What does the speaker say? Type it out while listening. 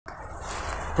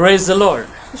Praise the Lord.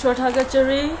 I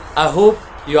I hope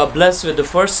you are blessed with the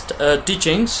first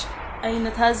teachings. And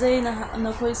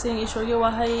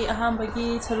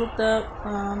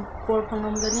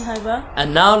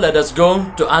now let us go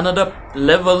to another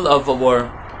level of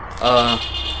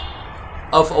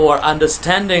our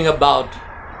understanding about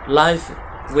life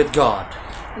with God.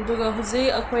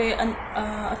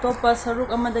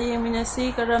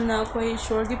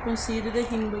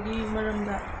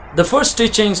 The first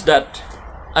teachings that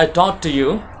I taught to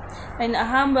you,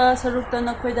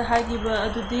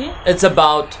 it's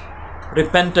about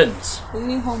repentance.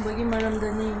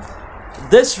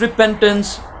 This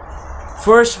repentance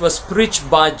first was preached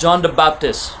by John the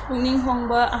Baptist.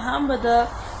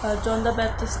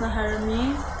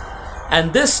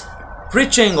 And this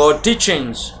preaching or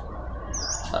teachings,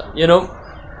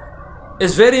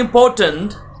 is very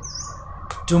important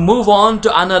to move on to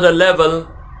another level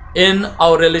in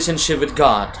our relationship with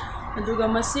God.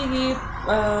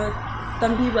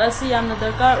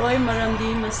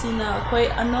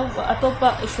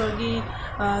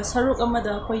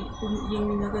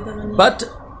 But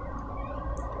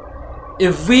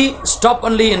if we stop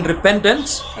only in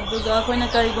repentance,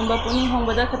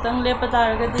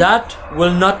 that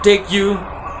will not take you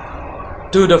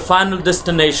to the final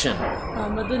destination.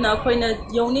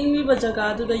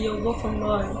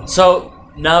 So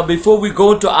now before we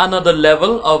go to another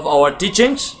level of our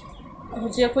teachings,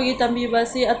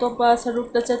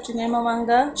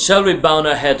 shall we bow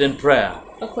our head in prayer?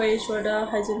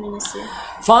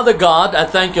 Father God, I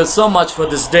thank you so much for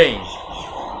this day.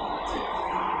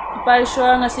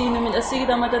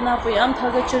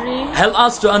 Help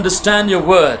us to understand your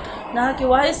word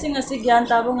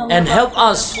and help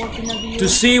us to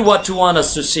see what you want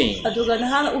us to see.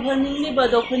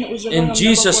 In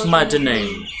Jesus' mighty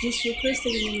name.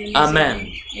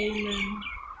 Amen.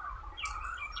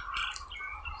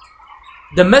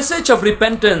 The message of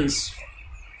repentance,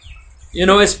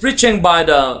 is preaching by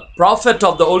the prophet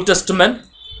of the Old Testament.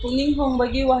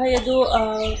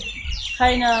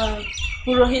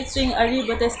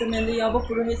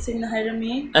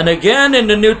 And again in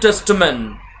the New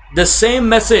Testament, the same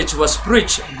message was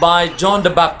preached by John the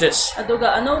Baptist.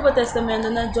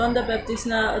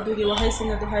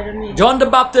 John the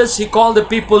Baptist, he called the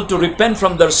people to repent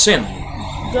from their sin.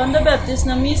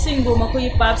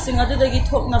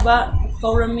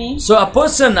 So a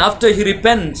person, after he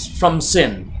repents from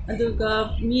sin,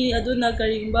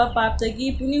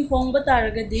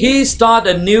 he starts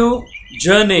a new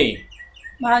journey.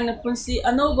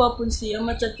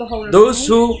 Those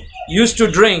who used to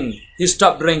drink, he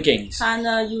stopped drinking.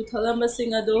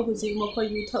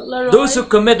 Those who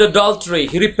commit adultery,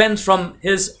 he repents from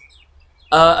his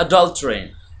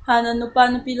adultery.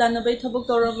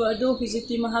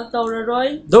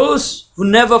 Those who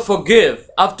never forgive,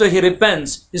 after he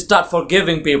repents, he starts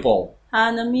forgiving people.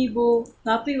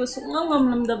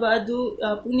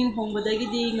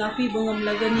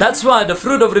 That's why the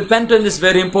fruit of repentance is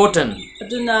very important.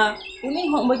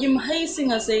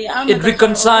 It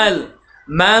reconciles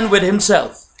man with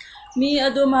himself.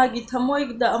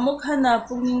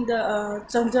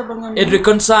 It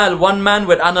reconciles one man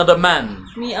with another man.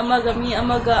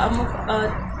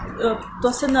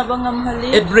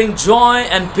 It brings joy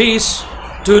and peace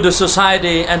to the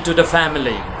society and to the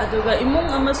family.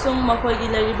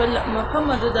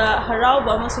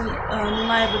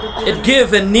 It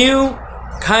gives a new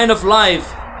kind of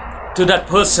life to that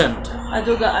person.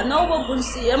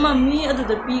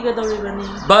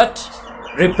 But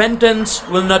repentance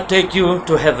will not take you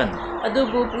to heaven.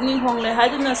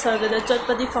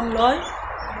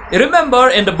 You remember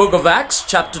in the book of Acts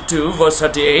chapter 2 verse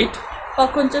 38,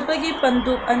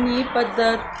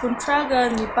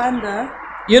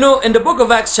 in the book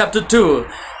of Acts chapter 2,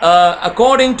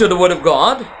 according to the word of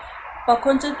God,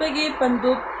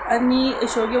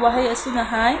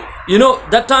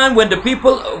 that time when the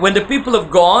people of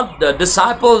God, the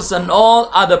disciples and all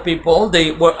other people,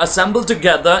 they were assembled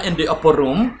together in the upper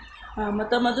room. On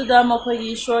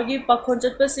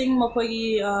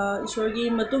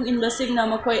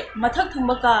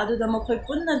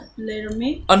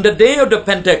the day of the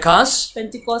Pentecost,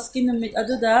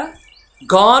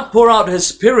 God poured out His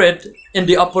Spirit in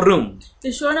the upper room.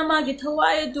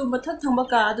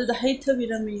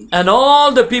 And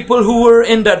all the people who were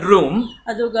in that room,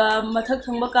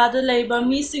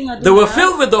 they were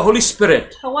filled with the Holy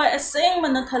Spirit.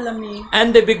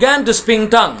 And they began to speak in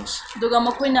tongues.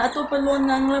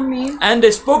 And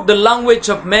they spoke the language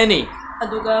of many.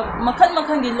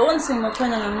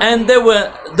 And there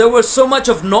were so much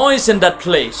of noise in that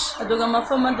place. And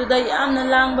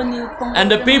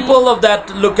the people of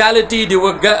that locality, they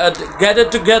were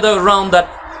gathered together around that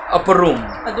upper room.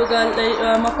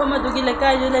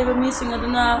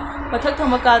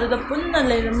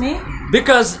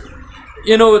 Because,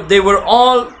 you know, they were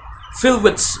all filled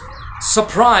with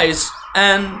surprise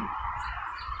and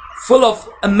full of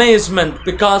amazement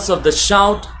because of the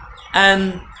shout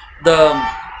and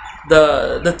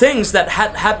the things that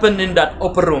had happened in that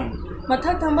upper room.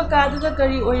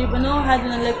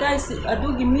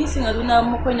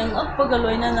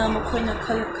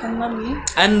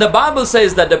 And the Bible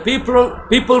says that the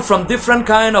people from different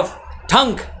kind of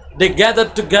tongue, they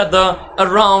gathered together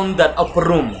around that upper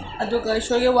room.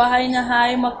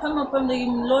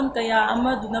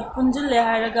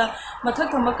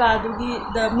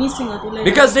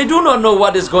 Because they do not know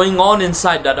what is going on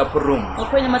inside that upper room.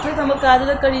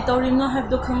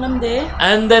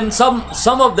 And then some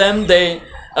of them, they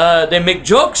make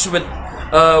jokes with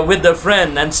their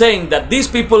friend and saying that these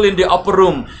people in the upper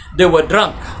room, they were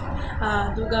drunk.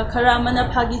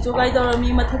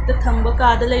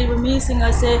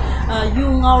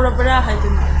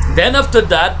 Then after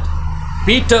that,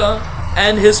 Peter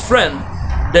and his friend,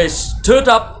 they stood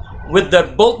up with their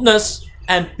boldness,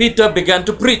 and Peter began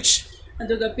to preach.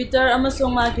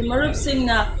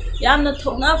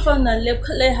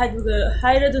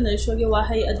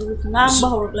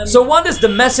 So what is the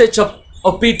message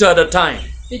of Peter at the time?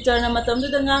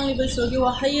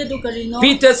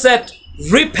 Peter said,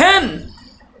 repent!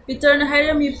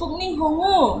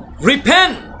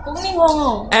 Repent!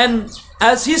 And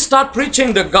as he started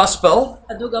preaching the gospel,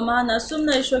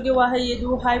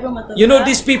 you know,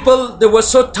 these people, they were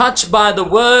so touched by the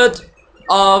word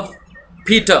of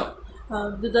Peter.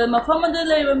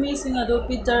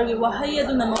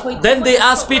 Then they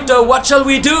asked Peter, what shall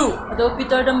we do?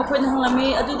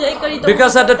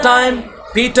 Because at the time,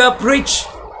 Peter preached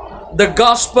the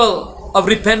gospel of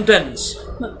repentance.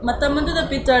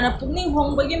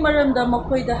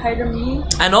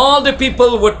 And all the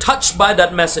people were touched by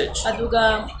that message.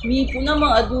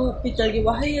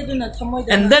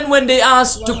 And then when they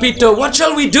asked to Peter, what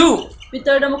shall we do? Let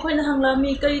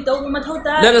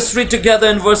us read together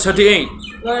in verse 38.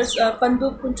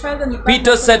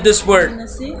 Peter said this word,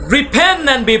 repent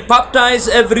and be baptized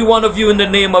every one of you in the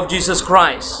name of Jesus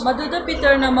Christ.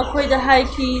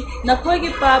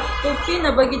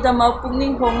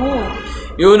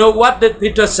 You know what did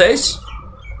Peter says?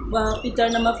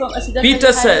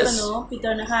 Peter says,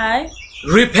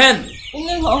 repent.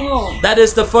 That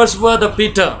is the first word of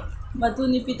Peter. When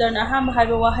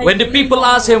the people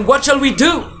asked him, what shall we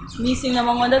do?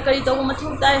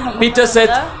 Peter said,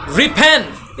 repent.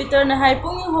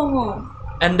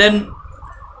 And then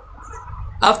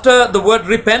after the word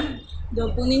repent,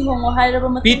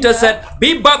 Peter said,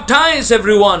 be baptized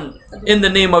everyone in the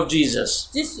name of Jesus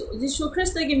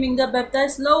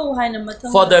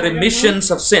for the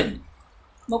remissions of sin.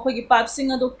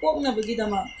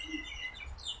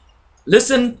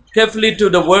 Listen carefully to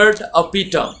the word of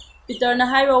Peter.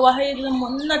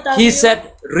 He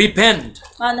said, repent.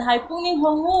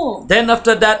 Then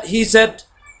after that, he said,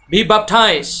 be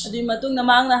baptized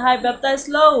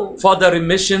for the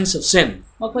remissions of sin.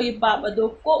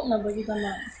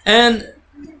 And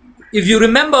if you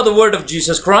remember the word of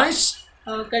Jesus Christ,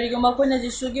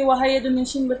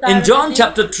 in John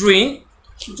chapter 3,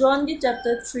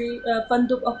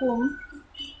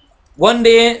 one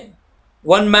day,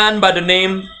 one man by the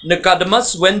name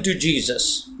Nicodemus went to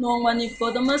Jesus.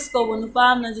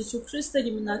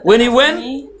 When he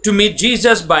went to meet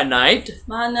Jesus by night,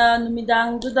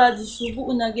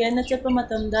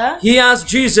 he asked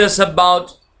Jesus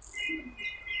about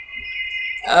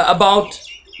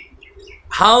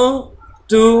how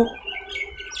to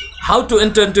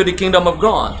enter into the kingdom of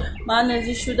God.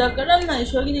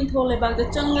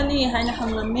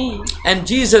 And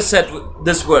Jesus said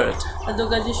this word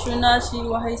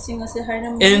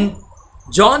in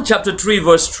John chapter 3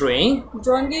 verse 3.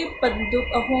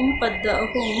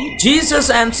 Jesus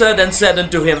answered and said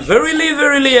unto him, verily,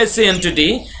 verily, I say unto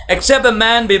thee, except a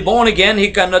man be born again,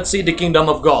 he cannot see the kingdom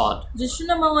of God.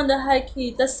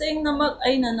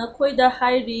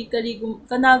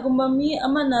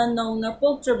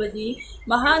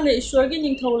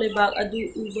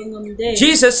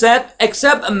 Jesus said,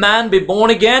 except a man be born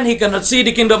again, he cannot see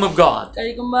the kingdom of God.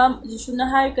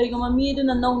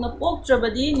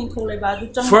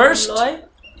 First,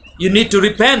 you need to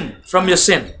repent from your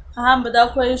sin.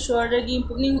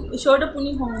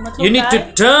 You need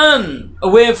to turn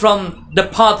away from the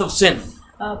path of sin.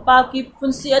 Paki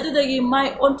punsi adudagi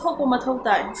mai onthokpa mathau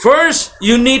tai. First,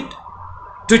 you need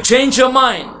to change your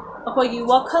mind. Akoigi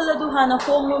wakhal adu hana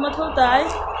hongma mathau tai.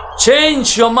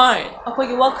 Change your mind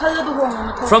Akoigi wakhal adu hongma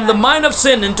mathau tai. from the mind of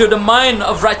sin into the mind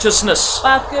of righteousness.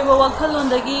 Paki ba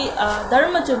wakhalondagi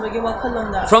dharma chambagi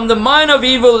wakhalonda. From the mind of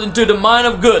evil into the mind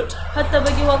of good.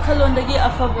 Hattabagi wakhalondagi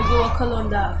afabagi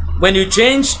wakhalonda. When you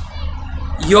change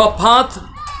your path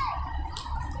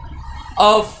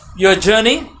of your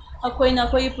journey, Akoina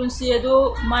akoi punsi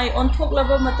adu mai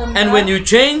onthoklaba matamda. and when you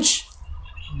change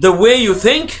the way you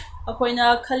think,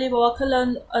 Akoina khaliba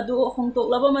wakhalan adu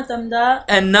hongtoklaba matamda.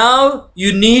 and now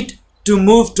you need to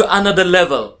move to another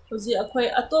level. Hoji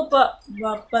akoi atopa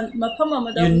mafam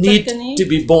amada You need chakani. to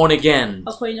be born again.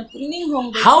 Akoina pungning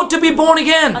hong. How to be born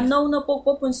again? Anaw na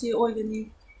pokpa punsi oigani.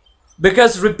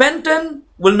 Because repentance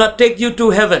will not take you to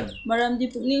heaven.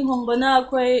 Maramdi pungning hong bana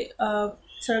akoi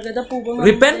sargada pubang.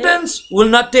 Repentance will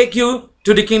not take you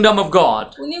to the kingdom of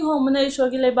God. Pungning hong bana ishwar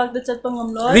ki laibak da chatpang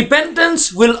amloy.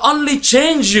 Repentance will only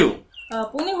change you.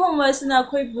 Pungning hong maisina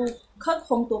akoi bu khak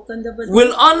hong tokan da ba.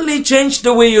 Will only change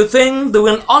the way you think. They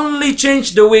will only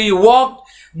change the way you walk,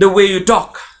 the way you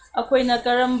talk. Akoi na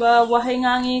karamba wahay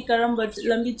ngangi karamba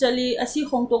lambi chali asi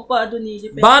hong tokpa aduni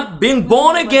jipe. But being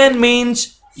born again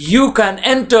means you can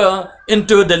enter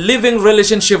into the living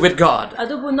relationship with God.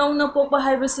 Adu bunong na pokpa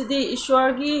haibasidi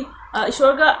ishwargi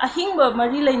ishwarga ahingba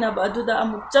mari lainaba aduda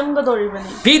amuk changga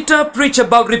doribani. Peter preached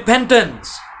about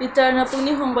repentance. Peter na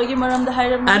pungning hong bagi maramda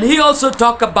hairam. And he also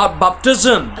talked about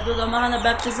baptism Aduda mahana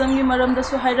baptism gi maramda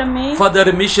su hairami. for the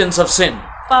remissions of sin.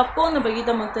 Papo na bagi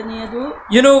damagtani adu.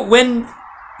 You know, when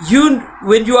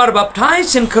you are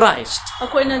baptized in Christ,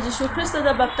 Akoy na Jesu Kristo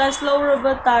da baptize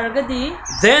lauraba taragadi.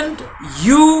 then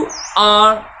you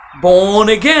are born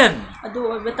again. Adu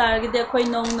oiba taragadi akoy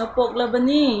nong na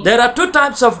poklabani. There are three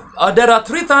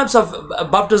types of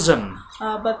baptism.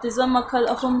 Baptism makal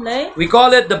akum lay. We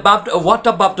call it the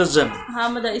water baptism,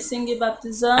 Hamada isingi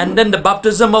baptism. and then the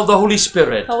baptism of the Holy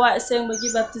Spirit, Kawa ising bagi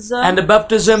baptism. and the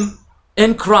baptism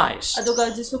in Christ.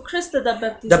 Aduga Jesu Kristo da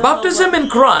baptism. The baptism in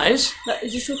Christ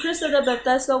Jesu Kristo da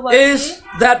baptize lawa. is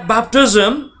that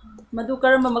baptism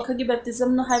Madukaramba makagi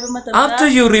baptism no haiba matamda. after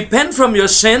you repent from your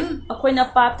sin, Akoy na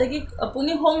paptagi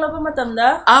apuni hong laba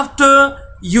matamda. after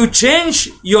you change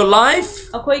your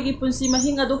life, Akoy gi punsi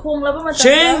mahing adu hong laba matamda.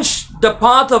 change the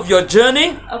path of your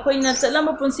journey, Akoy na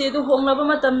chalama punsi adu hong laba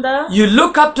matamda. you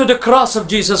look up to the cross of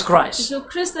Jesus Christ. Jesu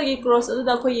Kristo gi cross adu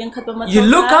da akoy yang khatpa matamda. You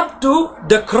look up to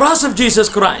the cross of Jesus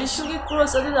Christ. Jesu gi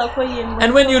cross adu da akoy yang.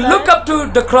 And when you look up to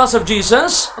the cross of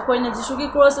Jesus, akoy na Jesu gi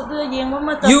cross adu da yang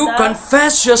matamda. you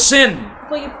confess your sin.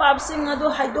 Akoy gi pap sing adu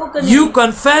haidokani. You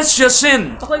confess your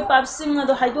sin. Akoy pap sing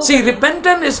adu haidokani. See,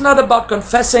 repentance is not about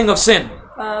confessing of sin.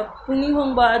 Pungning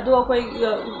hong ba adu akoy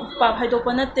pap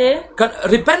haidokpa nate.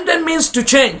 Repentance means to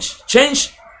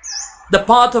change the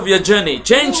path of your journey,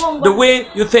 change the way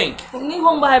you think. Pungning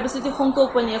hong ba haibasiti hong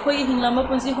tokpa ni akoy hinglama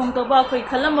punsi hong tokpa akoy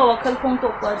khalamba wakal hong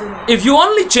tokpa adu ni. If you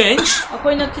only change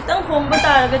Akoy na kitang hong ba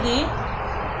taragadi.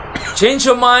 change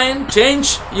your mind,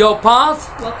 change your path,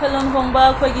 Wakalang hong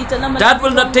ba akoy gi chanama. that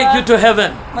will not take you to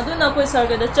heaven. Maduna akoy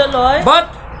sargada chaloy.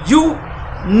 But you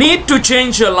need to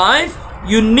change your life.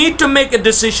 You need to make a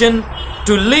decision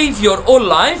to live your own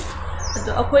life.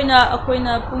 Ado akoy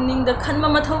na pungning da khanma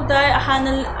mathau tai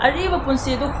ahanal ariba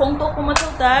punsi adu hong tokpa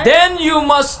mathau tai. Then you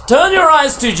must turn your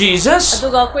eyes to Jesus.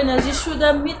 Ado akoy na Jesu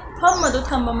da mit pham adu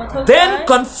thamba mathau tai. Then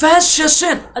confess your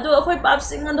sin. Ado akoy pap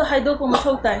sing adu haidokpa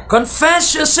mathau tai.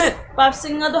 Confess your sin. Pap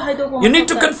sing adu haidokpa. You need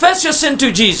to confess your sin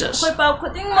to Jesus. Akoy pap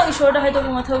khuting mang ishwar da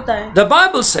haidokpa mathau tai. The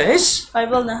Bible says,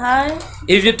 Bible na hai.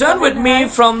 if you turn with me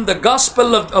from the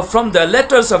from the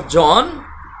letters of John,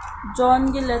 John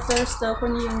gi letters ta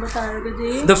kuni yung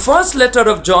bataragadi. the first letter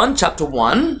of John, chapter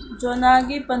 1, John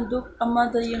agi panduk amma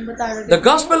da yung bataragadi. the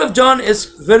Gospel of John is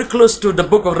very close to the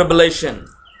book of Revelation.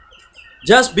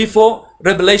 Just before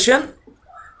Revelation,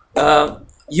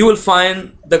 you will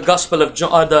find the Gospel of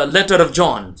John, the letter of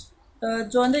John.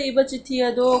 John da iba chithi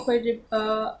ado akoy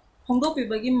hongdopi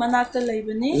bagi manakta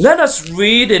laibani. Let us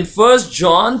read in 1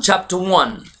 John chapter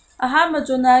 1. Ahama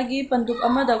Jonagi panduk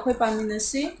amma da akoy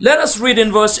paminasi. Let us read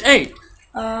in verse 8.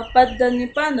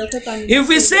 Padani pan da akoy paminasi. If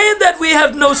we say that we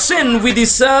have no sin, we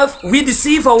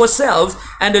deceive ourselves,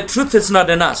 and the truth is not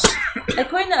in us.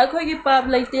 Akoy na akoy gi pap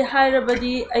laite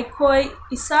hairabadi akoy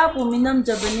isa pu minam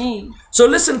jabani. So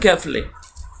listen carefully.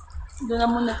 Dona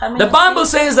muna kami. The Bible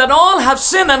says that all have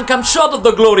sinned and come short of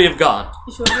the glory of God.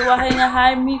 Ishwari wahay nga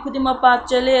hay mi kudi mapap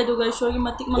chale aduga ishwari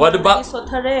matik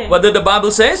What did the Bible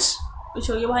says?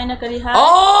 Ishwari wahay na kariha.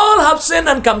 All have sinned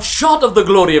and come short of the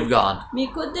glory of God. Mi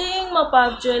kuding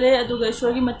mapap chale aduga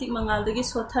ishwari matik mangal dagi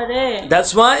sothare.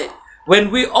 That's why when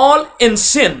we all in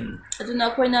sin, aduna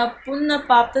akoina punna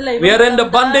pap ta laiba we are in the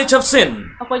bondage of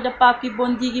sin. akoida pap ki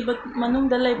bondi gi manung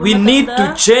da laiba We need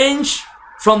to change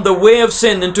from the way of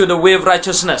sin into the way of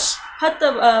righteousness.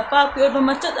 That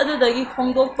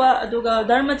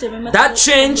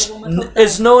change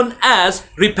is known as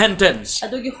repentance.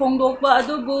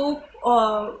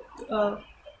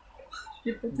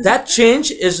 That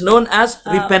change is known as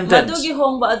repentance.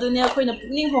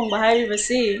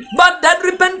 But that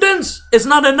repentance is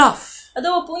not enough.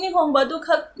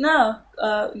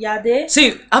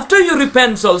 See, after you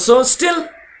repent also, still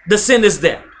the sin is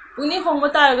there.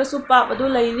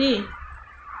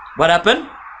 What happened?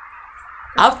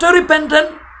 After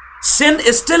repentance, sin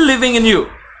is still living in you.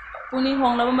 You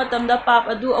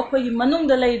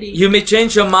may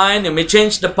change your mind, you may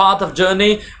change the path of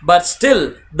journey, but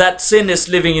still that sin is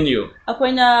living in you.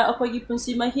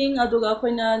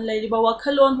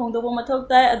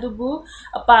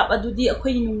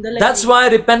 That's why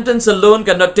repentance alone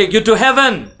cannot take you to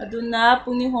heaven.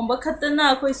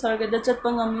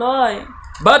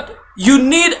 But you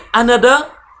need another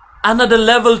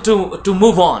level to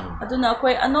move on. What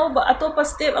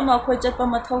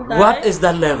is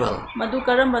that level?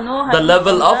 The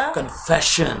level of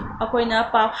confession.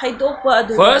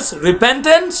 First,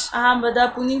 repentance.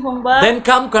 Then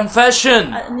come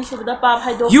confession.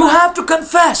 You have to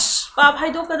confess.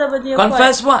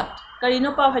 Confess what?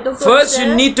 First,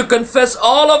 you need to confess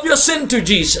all of your sin to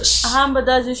Jesus.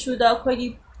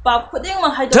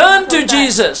 Turn to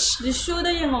Jesus.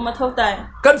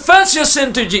 Confess your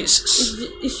sin to Jesus.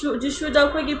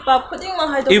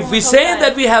 If we say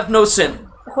that we have no sin,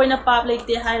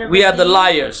 we are the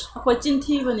liars,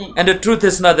 and the truth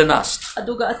is not in us.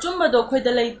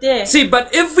 See,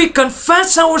 but if we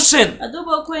confess our sin,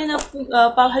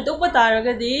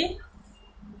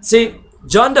 see,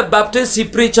 John the Baptist, he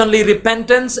preached only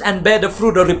repentance and bear the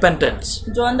fruit of repentance.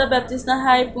 John the Baptist na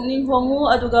hai pungning hongu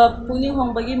aduga pungning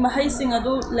hongbagi mahai sing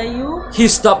adu layu. He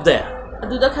stopped there.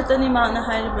 Aduda khatani ma na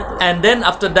hai batu. And then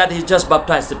after that he just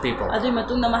baptized the people. Adu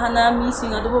matung na mahana mi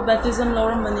sing adu baptism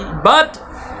loram mani. But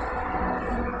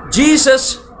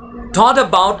Jesus taught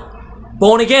about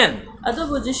born again. Adu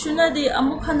bu Jishuna di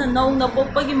amukhana nau na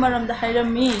pokpagi maram da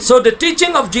hairami. So the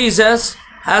teaching of Jesus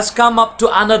has come up to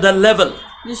another level.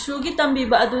 So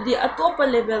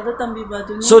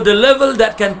the level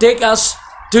that can take us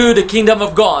to the kingdom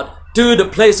of God, to the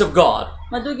place of God.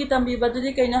 And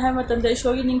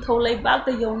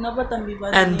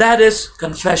that is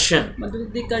confession.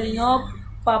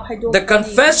 The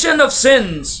confession of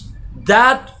sins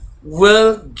that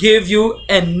will give you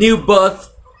a new birth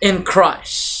in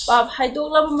Christ. The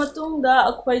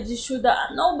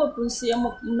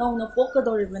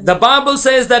Bible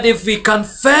says that if we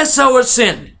confess our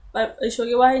sin,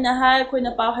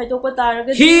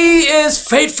 He is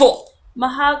faithful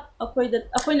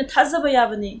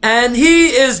and He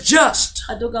is just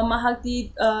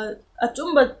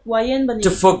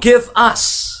to forgive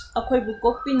us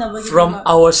from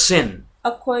our sin.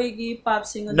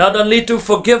 Not only to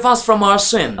forgive us from our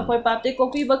sin, but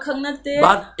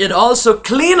it also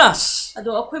clean us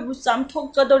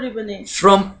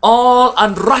from all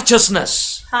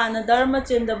unrighteousness.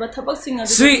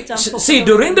 See,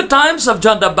 during the times of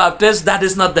John the Baptist, that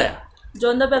is not there.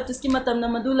 John the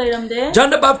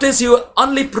Baptist, he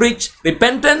only preach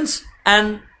repentance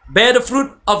and bear the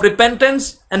fruit of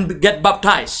repentance and get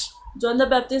baptized. John the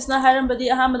Baptist na harambadi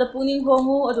ahamada puning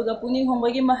hongu aduga puning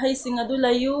hongbagi mahai sing adu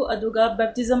layu aduga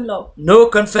baptism law. No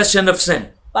confession of sin.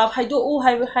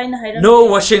 No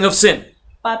washing of sin.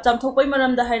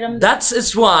 That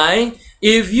is why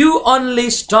if you only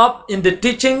stop in the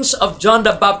teachings of John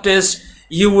the Baptist,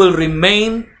 you will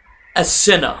remain a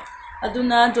sinner.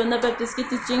 Aduna John the Baptist ki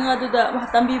teaching aduda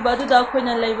tambi baduda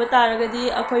khoina leiba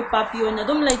taragadi akhoi papi oina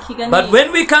dum laikhigani. But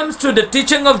when we comes to the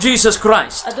teaching of Jesus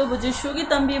Christ, adu Jishu ki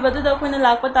tambi baduda khoina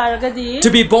lakpa taragadi to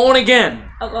be born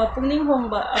again. Pungning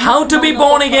hongba. How to be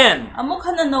born again?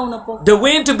 Amukhana no na pok. The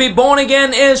way to be born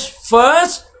again is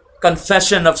first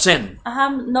confession of sin.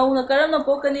 Hallelujah.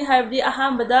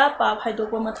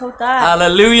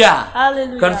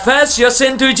 Hallelujah. Confess your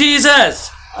sin to Jesus.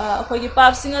 And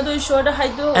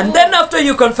then after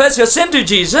you confess your sin to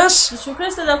Jesus,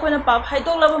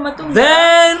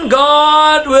 then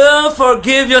God will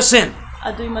forgive your sin.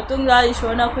 And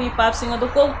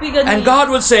God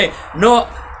will say, no,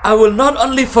 I will not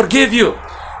only forgive you.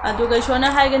 God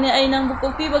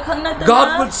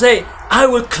would say, I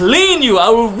will clean you, I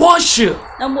will wash you.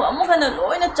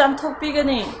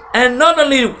 And not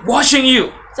only washing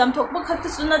you,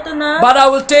 but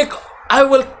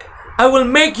I will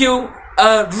make you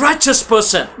a righteous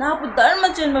person.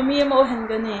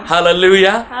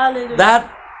 Hallelujah. Hallelujah.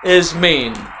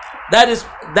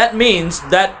 That means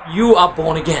that you are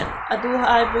born again.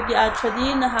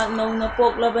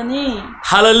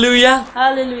 Hallelujah.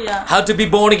 Hallelujah. How to be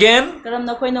born again?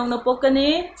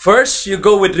 First, you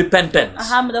go with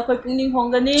repentance.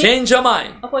 Change your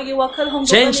mind.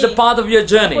 Change the path of your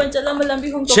journey.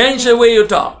 Change the way you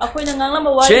talk.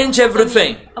 Change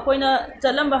everything.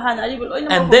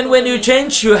 And then when you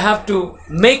change, you have to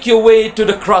make your way to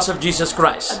the cross of Jesus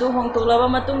Christ.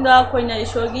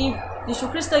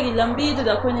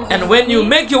 And when you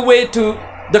make your way to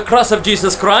the cross of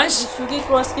Jesus Christ,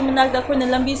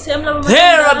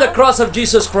 there at the cross of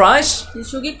Jesus Christ,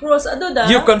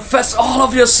 you confess all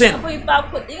of your sin.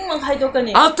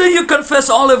 After you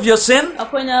confess all of your sin,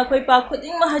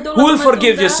 who will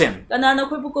forgive your sin?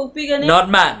 Not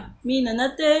man,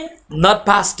 not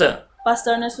pastor,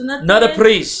 not a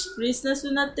priest.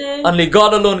 Only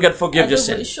God alone can forgive your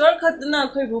sin.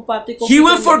 He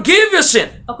will forgive your sin.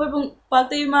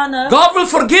 God will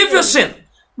forgive your sin.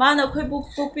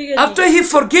 After He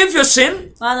forgives your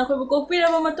sin,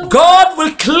 God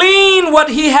will clean what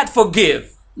He had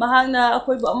forgive.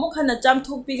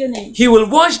 He will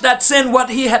wash that sin what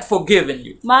He had forgiven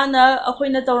you.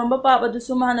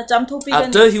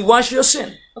 After He washes your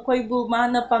sin,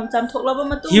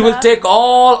 He will take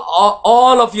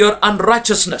all of your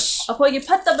unrighteousness,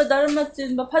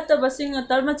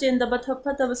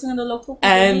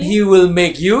 and He will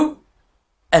make you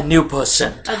a new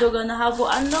person. That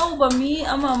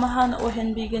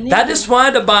is why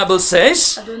the Bible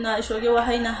says,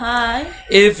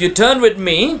 if you turn with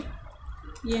me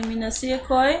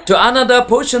to another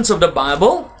portions of the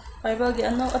Bible, 2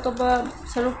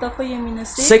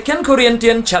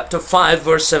 Corinthians chapter 5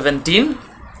 verse 17.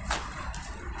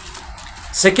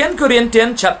 2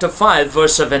 Corinthians chapter 5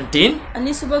 verse 17.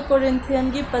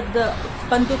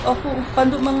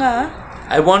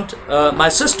 I want my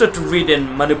sister to read in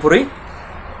Manipuri.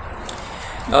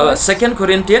 2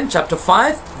 Corinthians chapter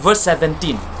 5 verse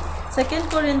 17. 2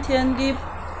 Corinthians gi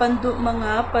panduk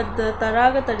mga pad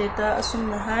taraga tarita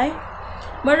asumnahay.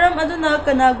 Maram aduna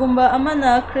kanagumba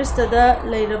amana Kristada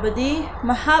layrabadi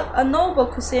mahak anoba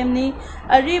kusemni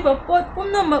ariba pot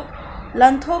pumnamak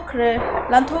lanthokre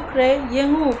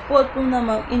yengu pot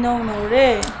pumnamak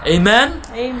inonore. Amen.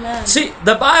 Amen. See,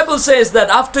 the Bible says that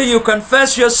after you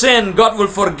confess your sin, God will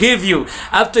forgive you.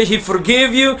 After He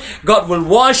forgive you, God will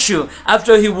wash you.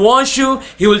 After He wash you,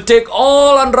 He will take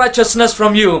all unrighteousness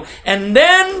from you, and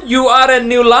then you are a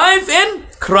new life in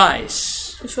Christ.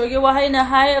 Ishwargi wahay na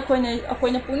hay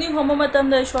akoy na puning homo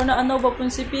matamda ishwar na anoba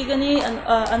punsi pigani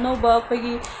anoba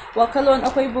akoy wakalon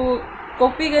akoy bu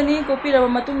kopi gani kopi raba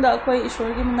matunda akoy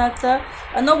ishwargi manakta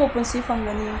anoba punsi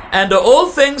fangani. And the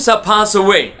old things are passed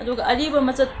away, aduga ariba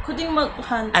machat kuding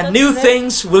maghan and new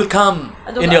things will come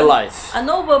in your life.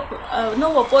 Anoba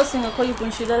posing akoy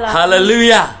punsi dala.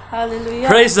 Hallelujah. Hallelujah.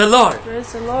 Praise the Lord.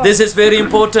 Praise the Lord. This is very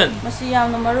important.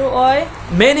 Masiyang na maruoy.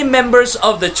 Many members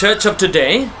of the church of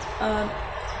today,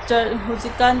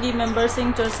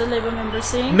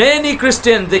 many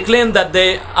Christians, they claim that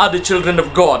they are the children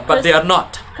of God, but they are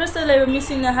not.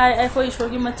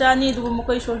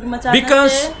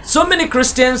 Because so many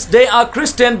Christians, they are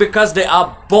Christian because they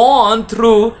are born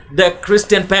through their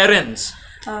Christian parents.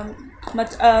 That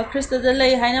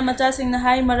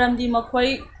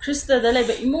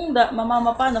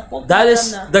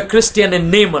is the Christian in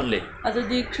name only. But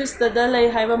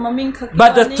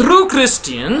the true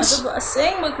Christians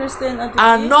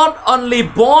are not only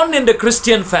born in the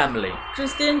Christian family,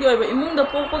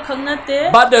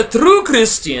 but the true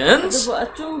Christians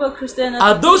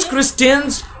are those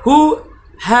Christians who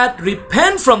had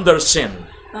repent from their sin.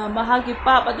 And not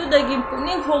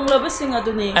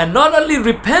only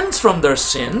repents from their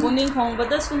sin,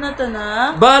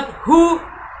 but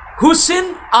whose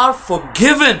sin are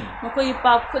forgiven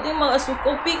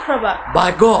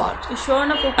by God.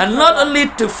 And not only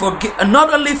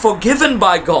forgiven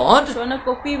by God,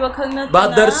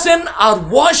 but their sin are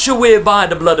washed away by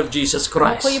the blood of Jesus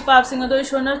Christ.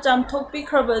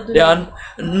 They are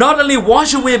not only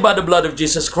washed away by the blood of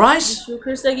Jesus Christ,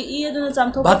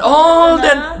 but all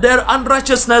their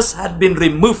unrighteousness had been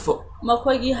removed. And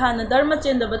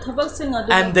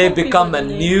they become a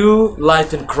new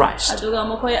life in Christ.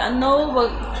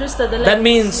 That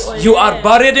means you are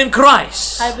buried in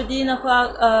Christ.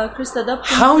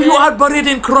 How you are buried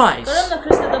in Christ?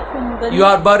 You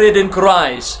are buried in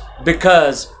Christ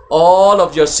because all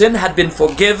of your sin had been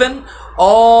forgiven,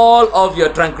 all of your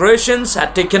transgressions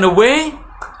had taken away,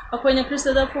 Akoina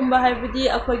Krista phumba haibudi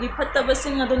akoigi phattaba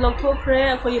sing adu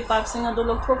lokthokre akoigi pap sing adu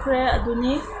lokthokre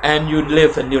aduni and you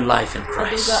live a new life in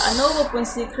Christ. aduga anoba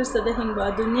punsi Krista da hingba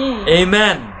aduni.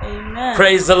 Amen. Amen.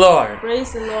 Praise the Lord.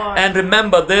 Praise the Lord. And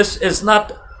remember, this is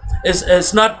not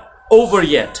over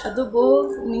yet.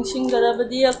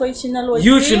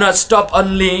 You should not stop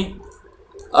only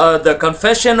the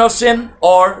confession of sin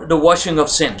or the washing of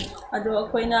sin.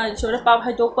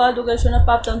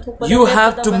 You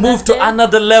have to move to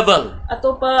another level.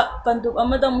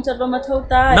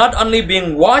 Not only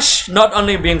being washed, not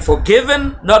only being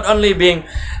forgiven, not only being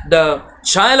the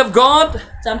child of God,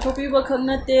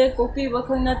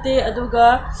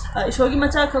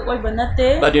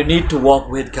 but you need to walk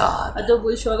with God.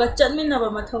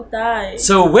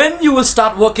 So when you will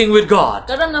start walking with God,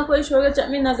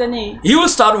 you will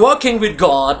start walking with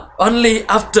God only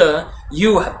after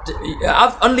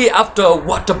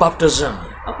water baptism.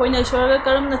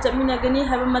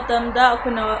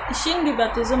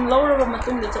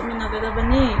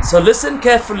 So listen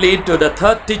carefully to the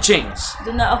third teachings.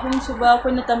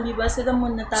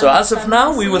 So as of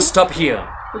now, we will stop here.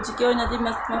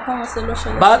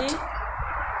 But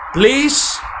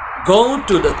please go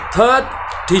to the third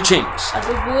teachings.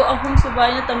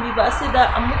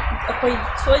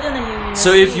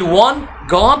 So if you want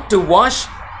God to wash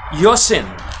your sin,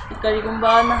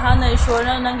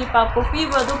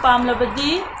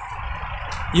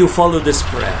 you follow this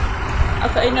prayer.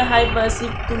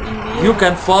 You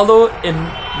can follow in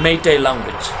Meitei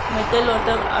language.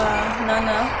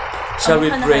 Shall we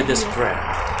pray this prayer?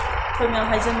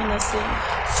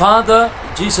 Father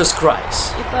Jesus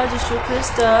Christ,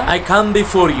 I come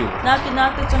before you.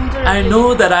 I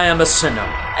know that I am a sinner.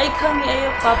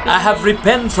 I have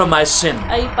repented from my sin.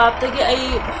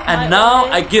 And now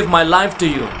I give my life to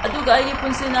you.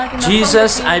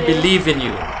 Jesus, I believe in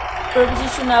you.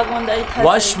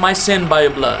 Wash my sin by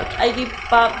your blood.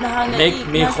 Make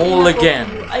me whole again.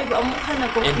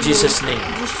 In Jesus' name.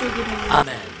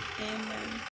 Amen.